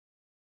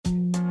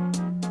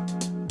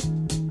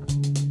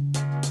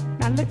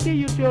Now look here,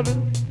 you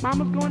children.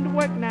 Mama's going to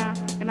work now,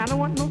 and I don't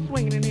want no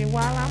swinging in here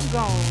while I'm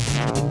gone.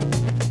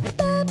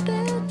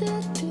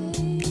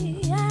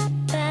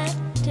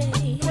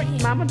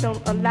 Mama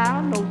don't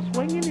allow no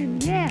swinging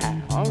in here.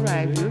 All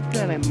right, we'll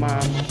tell him,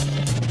 Mom.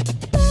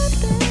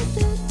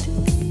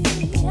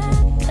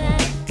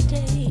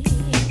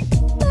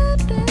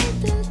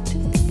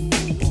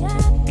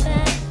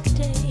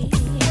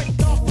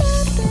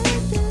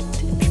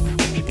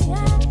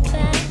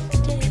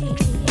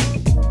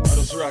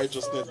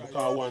 Righteousness,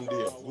 because one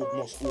day good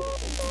must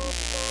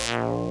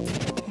overcome.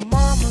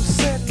 Mama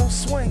said no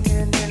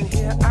swinging in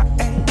here, I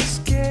ain't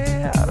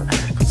scared.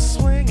 Cause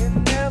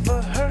swinging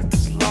never hurts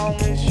as long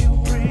as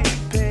you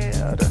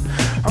prepared.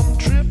 I'm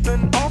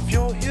tripping off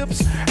your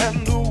hips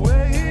and the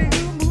way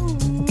you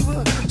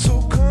move.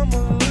 So come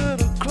a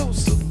little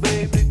closer,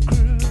 baby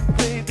groove.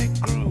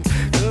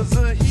 Cause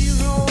the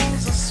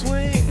heroes of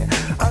swing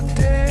are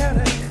dead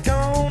and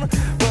gone,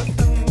 but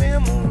the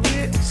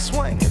memory of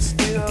swing is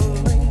still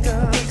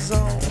lingers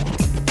on.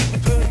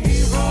 The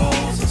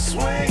heroes of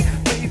swing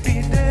may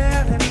be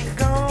dead and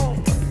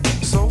gone,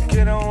 so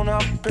get on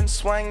up and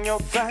swing your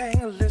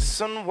thing.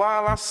 Listen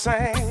while I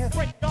sing.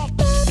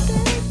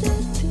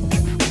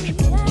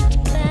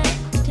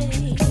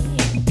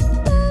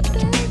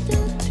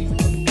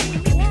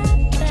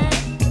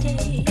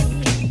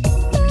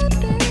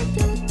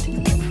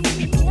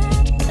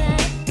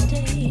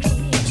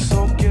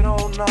 So get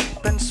on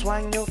up and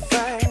swing your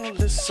thing.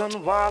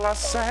 Listen while I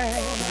sing.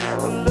 I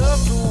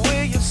love the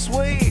way you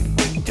sway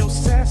with your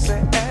sassy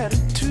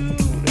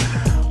attitude.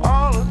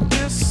 All of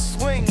this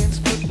swinging's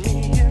put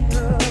me in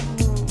the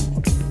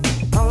mood.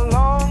 A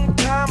long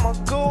time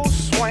ago,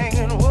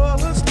 swinging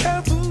was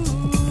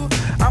taboo.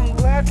 I'm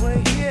glad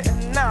we're here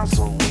and now,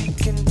 so we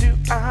can do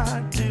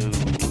our do.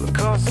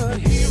 Cause the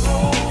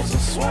heroes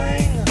of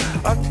swing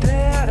are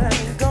dead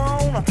and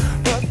gone,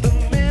 but the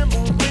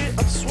memory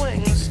of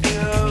swing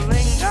still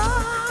lingers.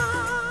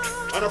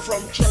 And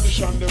from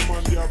tradition, them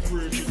man, they are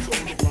preaching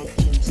something about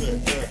things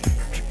like that.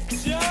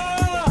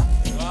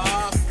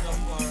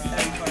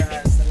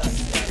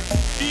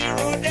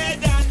 Hero dead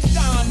and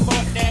gone,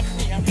 but them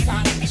name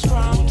can't be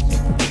strong.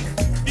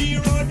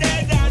 Hero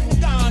dead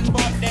and gone,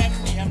 but them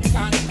name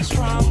can't be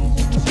strong.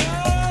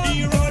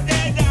 Hero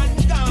dead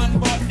and gone,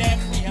 but them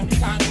name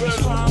can't be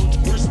strong.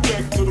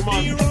 Respect to the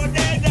man. Hero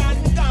dead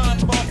and gone,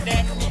 but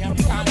them name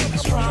can't be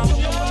strong.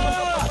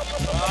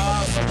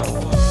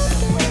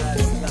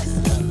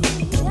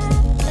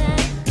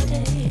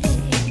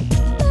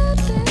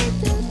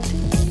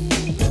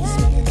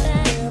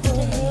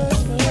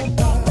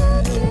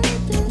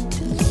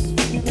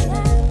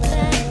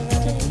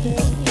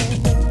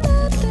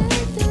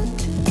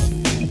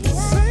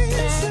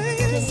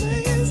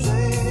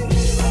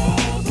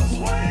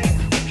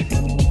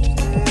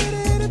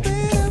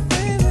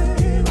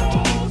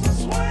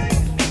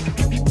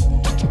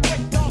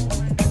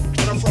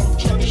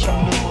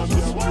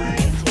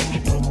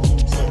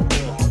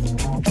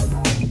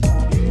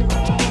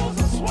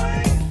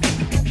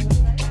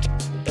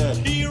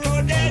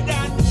 Hero dead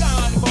and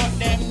gone, but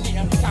them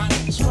name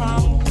can't be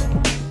strong.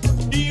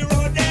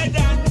 Hero dead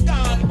and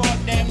gone, but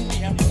them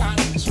name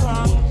can't be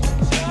strong.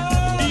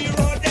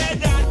 Hero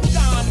dead and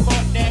gone,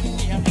 but them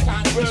name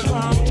can't be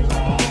strong.